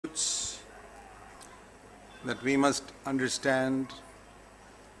that we must understand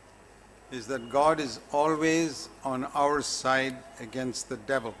is that God is always on our side against the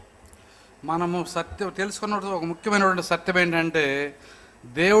devil. మనము సత్యం తెలుసుకున్న ఒక ముఖ్యమైనటువంటి సత్యం ఏంటంటే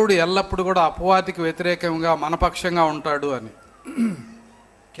దేవుడు ఎల్లప్పుడూ కూడా అపవాదికి వ్యతిరేకంగా మనపక్షంగా ఉంటాడు అని.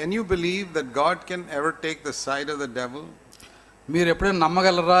 Can you believe that God can ever take the side of the devil? మీరు ఎప్పుడైనా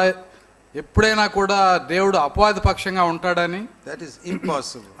నమ్మగలరా ఎప్పుడైనా కూడా దేవుడు అపవాది పక్షంగా ఉంటాడని? That is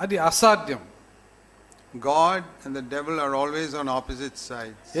impossible. అది అసాధ్యం. God and the devil are always on opposite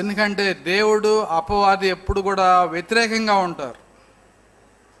sides. ఎందుకంటే దేవుడు అపవాది ఎప్పుడు కూడా వ్యతిరేకంగా ఉంటారు.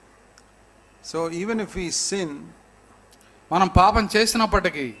 So even if we sin, మనం పాపం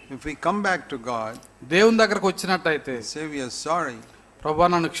చేసినప్పటికీ, if we come back to God, దేవుని దగ్గరకు వచ్చినట్టయితే, say we are sorry, ప్రభువా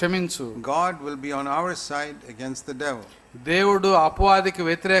నన్ను క్షమించు, God will be on our side against the devil. దేవుడు అపవాదికి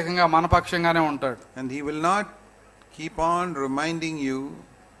వ్యతిరేకంగా మన పక్షంగానే ఉంటాడు. And he will not keep on reminding you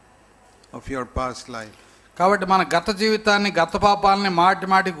of your past life. కాబట్టి మన గత జీవితాన్ని, గత పాపాలని మాటి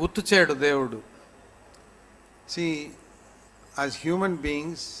మాటికి గుర్తు చేయడు దేవుడు. See, as human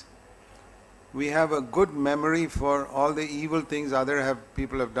beings, we have a good memory for all the evil things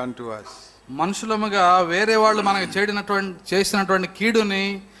people have done to us. మనుషులముగా వేరే వాళ్ళు మనకు చేసినటువంటి కీడుని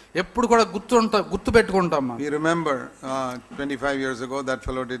ఎప్పుడు కూడా గుర్తు పెట్టుకుంటాం. We remember 25 years ago that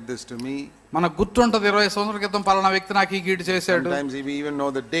fellow did this to me. మనకు గుర్తుంటది 20 సంవత్సరాల క్రితం పలానా వ్యక్తి నాకు ఈ కీడు చేశాడు. Sometimes we even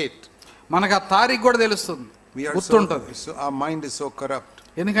know the date. మనకు ఆ తారీఖు కూడా తెలుస్తుంది, గుర్తుంటది. So our mind is so corrupt.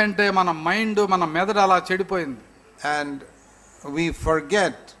 ఎందుకంటే మన మైండ్, మన మెదడు అలా చెడిపోయింది. And we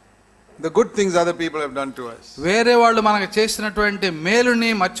forget the good things other people have done to us. వేరే వాళ్ళు మనకు చేసినటువంటి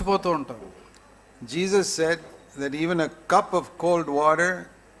మేలుని మర్చిపోతూ ఉంటాం. Jesus said that even a cup of cold water,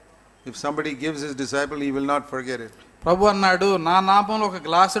 if somebody gives his disciple, he will not forget it. ప్రభు అన్నాడు, నా నామంలో ఒక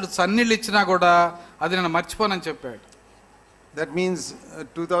గ్లాసుడు చన్నీళ్ళు ఇచ్చినా కూడా అది నేను మర్చిపోనని చెప్పాడు. That means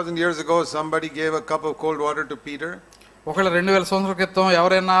 2000 years ago somebody gave a cup of cold water to Peter. ఒకవేళ 2000 సంవత్సరాల క్రితం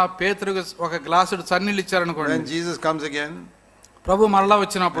ఎవరైనా పేతురుకు ఒక గ్లాసుడు చన్నీళ్ళు ఇచ్చారనుకోండి, when Jesus comes again, ప్రభు మరలా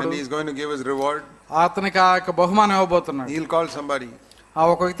వచ్చినప్పుడు, and he is going to give his reward, అతనికి ఆ యొక్క బహుమానం ఇవ్వబోతున్నాడు. he'll call somebody, ఆ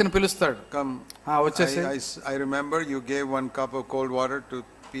ఒక వ్యక్తిని పిలుస్తాడు, come, వచ్చేసి, I remember you gave one cup of cold water to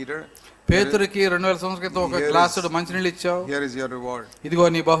Peter. పేతురుకి 2000 సంవత్సరాల క్రితం ఒక గ్లాసుడు మంచినీళ్ళు ఇచ్చావు, here is your reward. ఇదిగో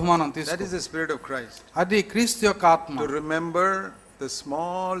నీ బహుమానం తీసుకో. That is the spirit of Christ. అది క్రీస్తు యొక్క ఆత్మ. To remember the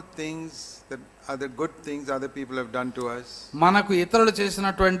small things, that other good things other people have done to us, మనకు ఇతరులు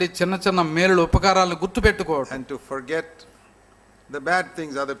చేసినటువంటి చిన్న చిన్న మేలులు, ఉపకారాలను గుర్తుపెట్టుకోవడం, and to forget the bad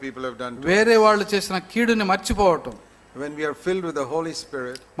things other people have done to us. వేరే వాళ్ళు చేసిన కీడుని మర్చిపోవటం. When we are filled with the Holy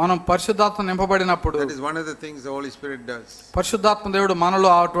Spirit, మనం పరిశుద్ధాత్మ నింపబడినప్పుడు, that is one of the things the Holy Spirit does. పరిశుద్ధాత్మ దేవుడు మనలో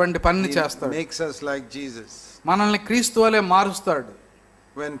అటువంటి పనిని చేస్తాడు. He makes us like Jesus. మనల్ని క్రీస్తు వలె మారుస్తాడు.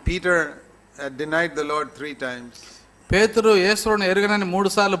 When Peter had denied the Lord 3 times, పేతురు యేసుని ఎరుగనని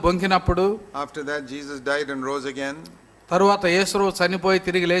 3 సార్లు బొంకినప్పుడు, after that Jesus died and rose again. తరువాత యేసు చనిపోయి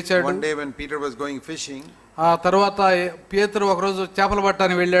తిరిగి లేచాడు. One day when Peter was going fishing, ఆ తరువాత పేతురు ఒకరోజు చేపలు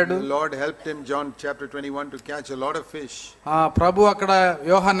పట్టడానికి వెళ్ళాడు. the Lord helped him, John chapter 21, to catch a lot of fish. ప్రభు అక్కడ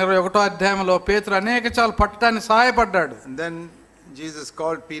యోహాను 21వ అధ్యాయంలో పేతురు అనేక చేపలు పట్టడానికి సహాయపడ్డాడు. And then Jesus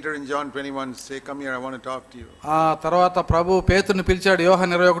called Peter in John 21, say, come here, I want to talk to you. ఆ తర్వాత ప్రభు పేతురుని పిలిచాడు.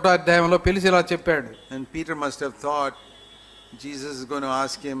 యోహాను 21వ అధ్యాయంలో పిలిచి ఇలా చెప్పాడు. And Peter must have thought Jesus is going to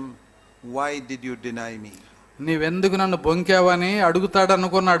ask him, why did you deny me? నీవెందుకు నన్ను బొంకావని అడుగుతాడు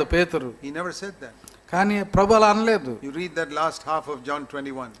అనుకున్నాడు పేతురు. He never said that. కానీ ప్రభు అలా అనలేదు. You read that last half of John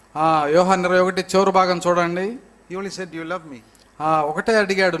 21. యోహాను 21 చివరి భాగం చూడండి. He only said, do you love me? ఒకటే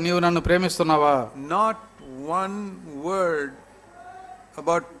అడిగాడు, నీవు నన్ను ప్రేమిస్తున్నావా? Not one word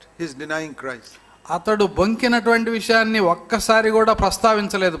about his denying Christ. అతడు బొంకినటువంటి విషయాన్ని ఒక్కసారి కూడా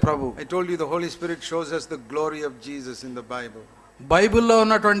ప్రస్తావించలేదు ప్రభు. I told you the Holy Spirit shows us the glory of Jesus in the Bible. బైబిల్లో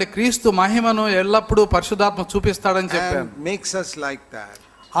ఉన్నటువంటి క్రీస్తు మహిమను ఎల్లప్పుడూ పరిశుద్ధాత్మ చూపిస్తాడని చెప్పాను. And makes us like that.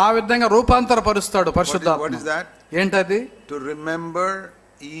 ఆ విధంగా రూపాంతరపరుస్తాడు పరిశుద్ధాత్మ. What is that? ఏంటది? To remember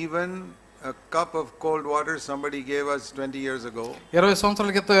even a cup of cold water somebody gave us 20 years ago. 20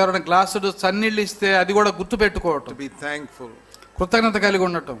 సంవత్సరాల క్రితం ఎవరైనా గ్లాసుడు చన్నీళ్ళు ఇస్తే అది కూడా గుర్తు పెట్టుకోవటం. To be thankful. కృతజ్ఞత కలిగి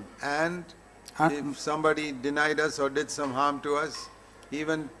ఉండటం. And if somebody denied us or did some harm to us,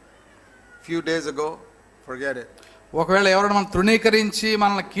 even few days ago, forget it. ఒకవేళ ఎవరైనా మనం తృణీకరించి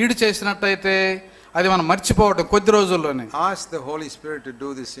మనల్ని కీడు చేసినట్టయితే అది మనం మర్చిపోవటం కొద్ది రోజుల్లోనే. Ask the Holy Spirit to do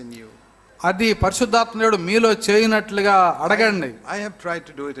this in you. అది పరిశుద్ధాత్ముడు మీలో చేయనట్లుగా అడగండి. I have tried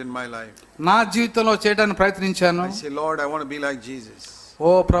to do it in my life. నా జీవితంలో చేయడానికి ప్రయత్నించాను. I say, Lord, I want to be like Jesus.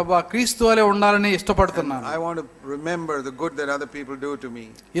 ఓ ప్రభువా, క్రీస్తు వలె ఉండాలని ఇష్టపడుతున్నాను. I want to remember the good that other people do to me.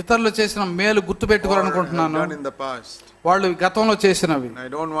 ఇతరులు చేసిన మేలు గుర్తు పెట్టుకోవాలనుకుంటున్నాను. Done in the past. వాళ్ళు గతంలో చేసినవి. I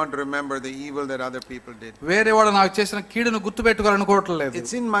don't want to remember the evil that other people did. వేరే వాళ్ళు నాకు చేసిన కీడును గుర్తు పెట్టుకోవాలనుకోవట్లేదు.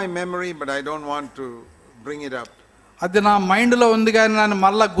 It's in my memory, but I don't want to bring it up. అది నా మైండ్లో ఉంది కానీ నన్ను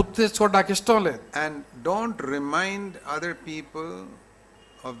మళ్ళా గుర్తు తెచ్చుకోవడం నాకు ఇష్టం లేదు. And don't remind other people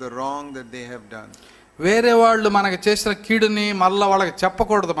of the wrong that they have done. వేరే వాళ్ళు మనకి చేసిన కీడుని మళ్ళా వాళ్ళకి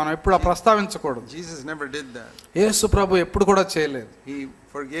చెప్పకూడదు, మనం ఎప్పుడు ప్రస్తావించకూడదు. Jesus never did that. యేసు ప్రభు ఎప్పుడు కూడా చేయలేదు. He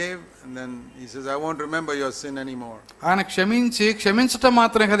forgave and then he says, I won't remember your sin anymore. ఆయన క్షమించటం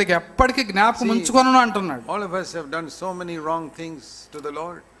మాత్రమే కదా, ఎప్పటికీ జ్ఞాపకం ఉంచుకొనను అంటున్నాడు. All of us have done so many wrong things to the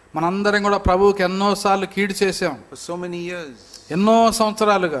Lord. మనందరం కూడా ప్రభువుకి ఎన్నో సార్లు కీడు చేసాం, for so many years. ఎన్నో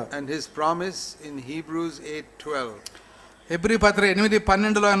సంవత్సరాలుగా. And his promise in Hebrews 8:12. Hebrew పత్రిక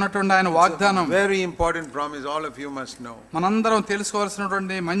 8:12లో ఉన్నటువంటి ఆయన వాగ్దానం, very important promise, all of you must know. మనందరం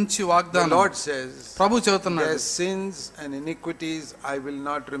తెలుసుకోవాల్సినటువంటి మంచి వాగ్దానం. The Lord says, ప్రభు చెబుతున్నాడు, their sins and iniquities I will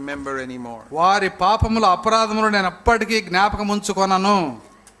not remember anymore. వారి పాపముల అపరాధములు నేను ఎప్పటికీ జ్ఞాపకం ఉంచుకొనను.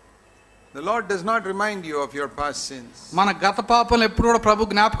 The Lord does not remind you of your past sins. మన గత పాపములు ఎప్పుడు కూడా ప్రభు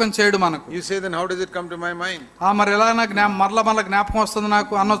జ్ఞాపకం చేయడు మనకు. You say, then how does it come to my mind? మరి ఎలా మరల జ్ఞాపకం వస్తుంది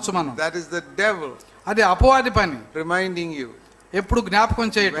నాకు అనొచ్చు మనం. That is the devil. అది అపవాది పని, reminding you. ఎప్పుడు జ్ఞాపకం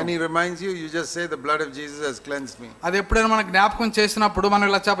చేయటం. When he reminds you, you just say the blood of Jesus has cleansed me. అది ఎప్పుడైనా మన జ్ఞాపకం చేసినప్పుడు మనం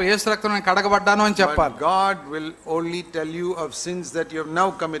ఇలా చెప్ప, యేసు రక్తంలో నేను కడగబడ్డాను అని చెప్పాలి. But God will only tell you of sins that you have now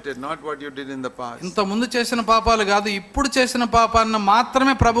committed, not what you did in the past. ఇంత ముందు చేసిన పాపాలు కాదు, ఇప్పుడు చేసిన పాపాన్ని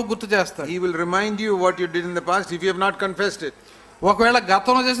మాత్రమే ప్రభు గుర్తు చేస్తాడు. He will remind you what you did in the past if you have not confessed it. ఒకవేళ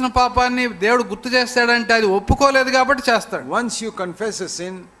గతంలో చేసిన పాపాన్ని దేవుడు గుర్తు చేస్తాడంటే అది ఒప్పుకోలేదు కాబట్టి చేస్తాడు. Once you confess a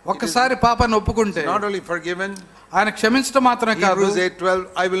sin, ఒక్కసారి పాపాన్ని ఒప్పుకుంటే not only forgiven, ఆయన క్షమించడం మాత్రమే కాదు, Hebrews 8:12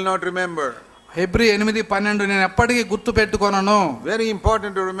 I will not remember. Hebrew 8:12 నేను ఎప్పటికీ గుర్తు పెట్టుకొనను. Very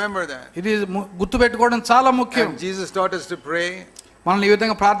important to remember that. ఇది గుర్తు పెట్టుకోవడం చాలా ముఖ్యం. And Jesus taught us to pray. మనల్ని ఈ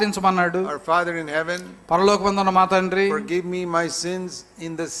విధంగా ప్రార్థించమన్నాడు. Our Father in heaven, పరలోకమందున్న మా తండ్రి, forgive me my sins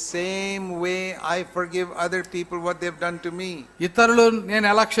in the same way I forgive other people what they have done to me. ఇతరులు నేను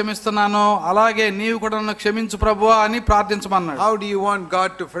ఎలా క్షమిస్తున్నానో అలాగే నీవు కూడా నన్ను క్షమించు ప్రభువా అని ప్రార్థించమన్నాడు. How do you want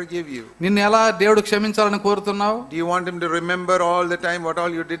God to forgive you? నిన్ను ఎలా దేవుడు క్షమించాలని కోరుతున్నావు? Do you want him to remember all the time what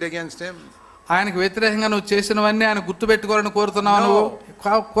all you did against him? ఆయనకు వ్యతిరేకంగా నువ్వు చేసినవన్నీ ఆయన గుర్తు పెట్టుకోవాలని కోరుతున్నావు?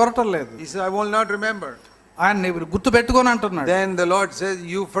 నువ్వు కోరటం లేదు. He said, I will not remember. ఆయన గుర్తు పెట్టుకొని అంటున్నాడు. Then the Lord says,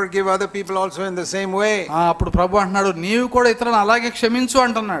 you forgive other people also in the same way. అప్పుడు ప్రభు అంటున్నాడు, నీవు కూడా ఇతరులను అలాగే క్షమించు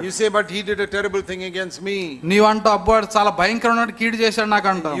అంటున్నాడు. You say, but he did a terrible thing against me. నీవు అంటూ అబ్బాడు చాలా భయంకరమైన కీడు చేశాడు నాకు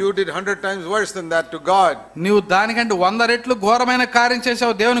అంటావు. You did 100 times worse than that to God. నీవు దానికంటే 100 రెట్లు ఘోరమైన కార్యం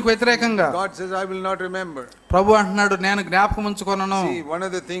చేసావు దేవునికి వ్యతిరేకంగా. God says, I will not remember. ప్రభు అంటున్నాడు, నేను జ్ఞాపకం ఉంచుకొనను. See, one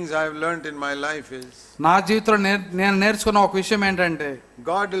of the things I have learned in my life is, నా జీవితంలో నేను నేర్చుకున్న ఒక విషయం ఏంటంటే,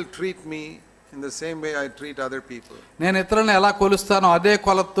 God will treat me in the same way I treat other people. నేను ఇతరులను ఎలా కొలుస్తానో అదే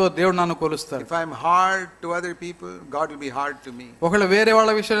కొలతతో దేవుడు నన్ను కొలుస్తాడు. If I am hard to other people, God will be hard to me. ఒకవేళ వేరే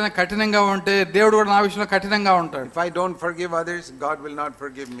వాళ్ళ విషయంలో కఠినంగా ఉంటే దేవుడు కూడా నా విషయంలో కఠినంగా ఉంటాడు. If I don't forgive others, God will not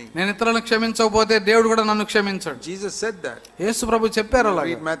forgive me. నేను ఇతరులను క్షమించకపోతే దేవుడు కూడా నన్ను క్షమించాడు. Jesus said that. యేసు ప్రభు చెప్పారు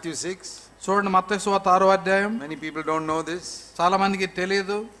అలాగే. Read Matthew 6. చూడండి మత్తయి సువార్త 6వ అధ్యాయం. Many people don't know this. చాలా మందికి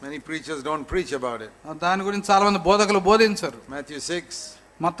తెలియదు. Many preachers don't preach about it. దాని గురించి చాలా మంది బోధకులు బోధించరు. Matthew 6.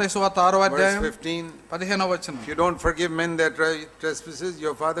 మత్తయి సువార్త 6వ అధ్యాయం 15వ వచనం. If you don't forgive men their trespasses,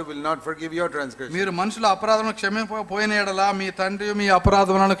 your Father will not forgive your transgressions. మీరు మనుషుల అపరాధములను క్షమింపకపోయిన యెడల మీ తండ్రి మీ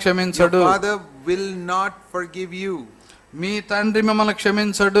అపరాధములను క్షమించడు. Your Father will not forgive you. మీ తండ్రి మిమ్మల్ని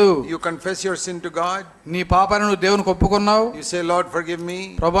క్షమించడు. You confess your sin to God. నీ పాపాన్ని నువ్వు దేవునికి ఒప్పుకున్నావు. You say, Lord, forgive me.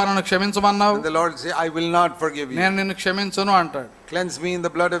 ప్రభువా నన్ను క్షమించమన్నావు. And the Lord say, I will not forgive you. నేను నిన్ను క్షమించను అంటాడు. Cleanse me in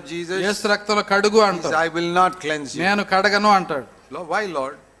the blood of Jesus. యేసు రక్తంలో కడుగు అంటాడు. I will not cleanse you. నేను కడగను అంటాడు. Why,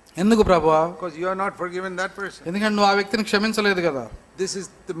 Lord? ఎందుకు ప్రభువా? Because you are not forgiven that person. ఎందుకంటే నువ్వు ఆ వ్యక్తిని క్షమించలేదు కదా. This is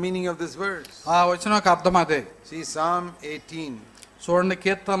the meaning of this verse. ఆ వచనం యొక్క అర్థం అదే. See Psalm 18. చూడండి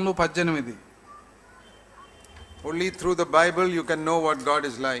కీర్తనలు 18. Only through the Bible you can know what God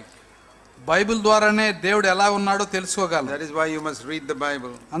is like. Bible ద్వారానే దేవుడు ఎలా ఉన్నాడో తెలుసుకోగలం. That is why you must read the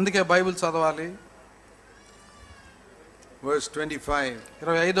Bible. అందుకే బైబిల్ చదవాలి. Verse 25.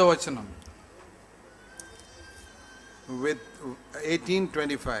 25వ వచనం. With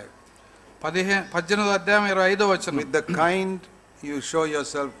 18:25. 18వ అధ్యాయం 25వ వచనం. With the kind you show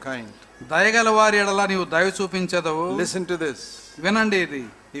yourself kind. దయగల వారి ఎడల నీవు దయ చూపించెదవు. Listen to this. వినండి ఇది.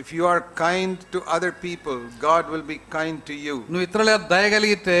 If you are kind to other people, God will be kind to you. నువ్వు ఇతరుల ఎడల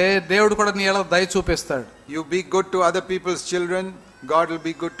దయగలిగితే దేవుడు కూడా నీ ఎడల దయ చూపిస్తాడు. You be good to other people's children, God will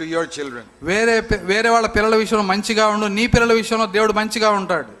be good to your children. వేరే వాళ్ళ పిల్లల విషయంలో మంచిగా ఉండు, నీ పిల్లల విషయంలో దేవుడు మంచిగా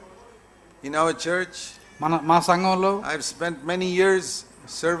ఉంటాడు. In our church, మా సంఘంలో I have spent many years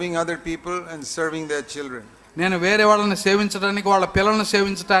serving other people and serving their children. నేను వేరే వాళ్ళని సేవించడానికి వాళ్ళ పిల్లల్ని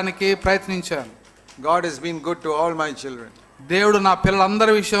సేవించడానికి ప్రయత్నించాను. God has been good to all my children. దేవుడు నా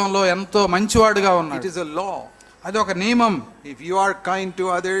పిల్లలందరి విషయంలో ఎంతో మంచివాడుగా ఉన్నాడు. It is a law. అది ఒక నియమం. If you are kind to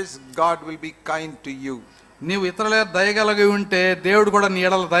others, God will be kind to you. నీవు ఇతరుల దయగలిగి ఉంటే దేవుడు కూడా నీ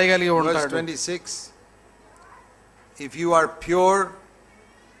ఎడల దయగలిగి Verse ఉంటాడు. 26. If you are pure,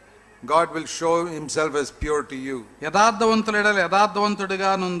 God will show himself as pure to you. యథార్థవంతుల ఎడల యథార్థవంతుడిగా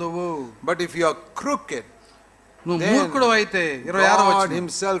నుందువు. But if you are crooked, నువ్వు then మూర్ఖుడు అయితే 26వ God వచనం,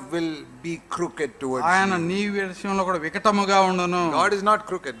 himself will be crooked towards ఆయన you. నీ విషయంలో కూడా వికటముగా ఉండును. God is not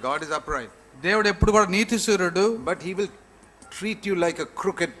crooked, God is upright. దేవుడు ఎప్పుడు కూడా నీతి సూర్యుడు. But he will treat you like a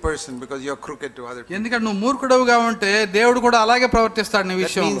crooked person because you are crooked to other people. ఎందుకంటే నువ్వు మూర్ఖుడుగా ఉంటే దేవుడు కూడా అలాగే ప్రవర్తిస్తాడు నీ That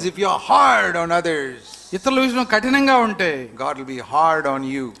విషయంలో. means if you are hard on others, ఇతరుల విషయంలో కఠినంగా ఉంటే God will be hard on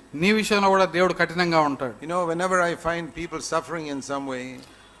you. నీ విషయంలో కూడా దేవుడు కఠినంగా ఉంటాడు. You know, whenever I find people suffering in some way,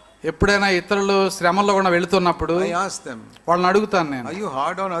 ఎప్పుడైనా ఇతరులు శ్రమల్లో కూడా వెళుతున్నప్పుడు I ask them, వాళ్ళని అడుగుతాను నేను, are you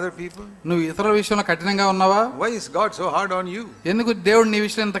hard on other people? నువ్వు ఇతరుల విషయంలో కఠినంగా ఉన్నావా? Why is God so hard on you? ఎందుకు దేవుడు నీ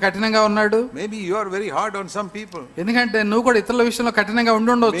విషయంలో ఇంత కఠినంగా ఉన్నాడు? Maybe you are very hard on some people. ఎందుకంటే నువ్వు కూడా ఇతరుల విషయంలో కఠినంగా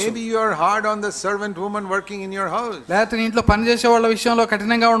ఉండి ఉండొచ్చు. Maybe you are hard on the servant woman working in your house. లేకపోతే నీ ఇంట్లో పనిచేసే వాళ్ళ విషయంలో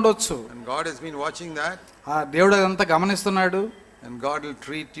కఠినంగా ఉండొచ్చు. And God has been watching that. ఆ దేవుడు అదంతా గమనిస్తున్నాడు. And God will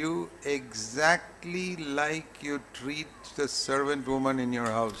treat you exactly like you treat the servant woman in your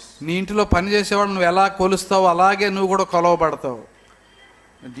house. నీ ఇంట్లో పనిచేసేవాళ్ళు నువ్వు ఎలా కొలుస్తావు అలాగే నువ్వు కూడా కొలవబడతావు.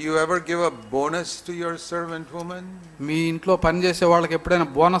 Do you ever give a bonus to your servant woman? మీ ఇంట్లో పనిచేసే వాళ్ళకి ఎప్పుడైనా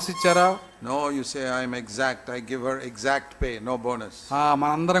బోనస్ ఇచ్చారా? No, you say I am exact. I give her exact pay, no bonus.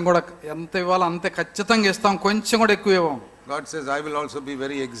 మనందరం కూడా ఎంత ఇవ్వాలో అంతే ఖచ్చితంగా ఇస్తాం, కొంచెం కూడా ఎక్కువ ఇవ్వం. God says I will also be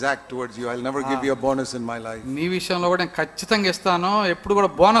very exact towards you. I'll never give you a bonus in my life. నీ విషయంలో కూడా నేను ఖచ్చితంగా ఇస్తాను, ఎప్పుడు కూడా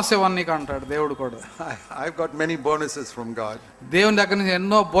బోనస్ ఇవ్వను నీకు అంటాడు దేవుడు కూడా. I've got many bonuses from God. దేవుని దగ్గర నుంచి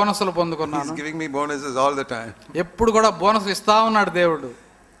ఎన్నో బోనస్లు పొందుకున్నాను. He's giving me bonuses all the time. ఎప్పుడు కూడా బోనస్ ఇస్తా ఉన్నాడు దేవుడు.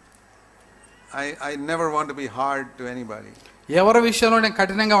 I never want to be hard to anybody. ఎవరి విషయంలో నేను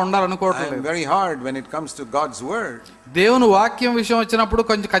కఠినంగా I am ఉండాలనుకోవట్లేదు. very hard when it comes to God's word. దేవుని వాక్యం విషయం వచ్చినప్పుడు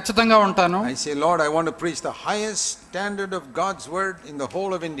కొంచెం ఖచ్చితంగా ఉంటాను. I say, Lord, I want to preach the highest standard of God's word in the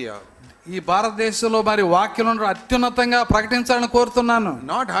whole of India. ఈ భారతదేశంలో మరి వాక్యం అత్యున్నతంగా ప్రకటించాలని కోరుతున్నాను.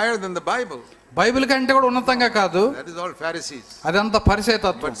 Not higher than the Bible. Bible కంటే కూడా ఉన్నతంగా కాదు, That is all Pharisees. అదంతా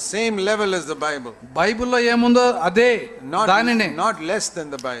పరిసయతత్వం. But same level as the Bible. బైబిల్లో ఏముందో అదే, దానినే, Not less than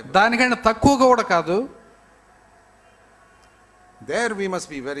the Bible. దానికంటే తక్కువగా కూడా కాదు. There we must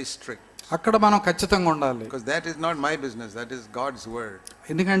be very strict. అక్కడ మనం ఖచ్చితంగా ఉండాలి. Because that is not my business, that is God's word.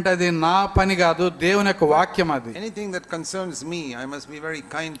 ఎందుకంటే అది నా పని కాదు, దేవుని యొక్క వాక్యం అది. Anything that concerns me, I must be very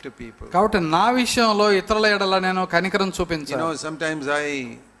kind to people. కాబట్టి నా విషయంలో ఇతరుల ఎడల నేను కనికరం You చూపించాలి. know, sometimes I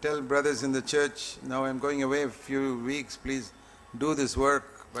tell brothers in the church, now I'm going away a few weeks, please do this work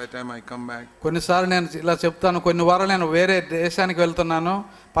by the time I come back. కొన్నిసార్లు నేను ఇలా చెప్తాను, కొన్ని వారాలు నేను వేరే దేశానికి వెళ్తున్నాను,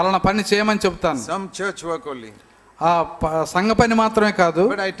 పలానా పని చేయమని చెప్తాను. Some church work only. సంఘ పని మాత్రమే కాదు,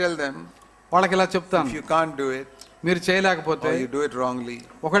 But I tell them, వాళ్ళకి ఇలా చెప్తాను, if you can't do it, మీరు చేయలేకపోతే, or you do it wrongly,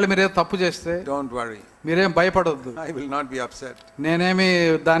 ఒకవేళ మీరేదో తప్పు చేస్తే don't worry. మీరేం భయపడొద్దు, I will not be upset. నేనేమి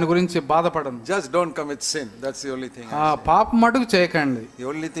దాని గురించి బాధపడను. Just don't commit sin. That's the only thing I say. పాపం మటుకు చేయకండి. The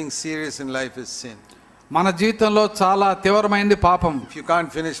only thing serious in life is sin. మన జీవితంలో చాలా తీవ్రమైంది పాపం. If you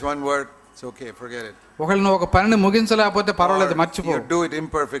can't finish one work, it's okay, forget it. ఒకవేళ నువ్వు ఒక పనిని ముగించలేకపోతే పర్వాలేదు, Or మర్చిపో. you do it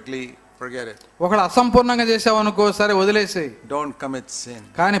imperfectly, forget it. ఒకవేళ అసంపూర్ణంగా చేసావనుకో, సరే వదిలేసేయి, Don't commit sin.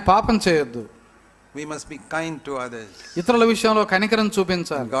 కానీ పాపం చేయొద్దు. We must be kind to others. ఇతరుల విషయంలో కనికరం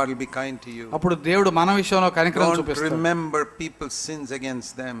చూపించాలి. God will be kind to you. అప్పుడు దేవుడు మన విషయంలో కనికరం Don't చూపిస్తాడు. remember people's sins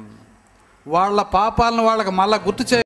against them. వాళ్ళ పాపాలను వాళ్ళకి మళ్ళా గుర్తు చేయ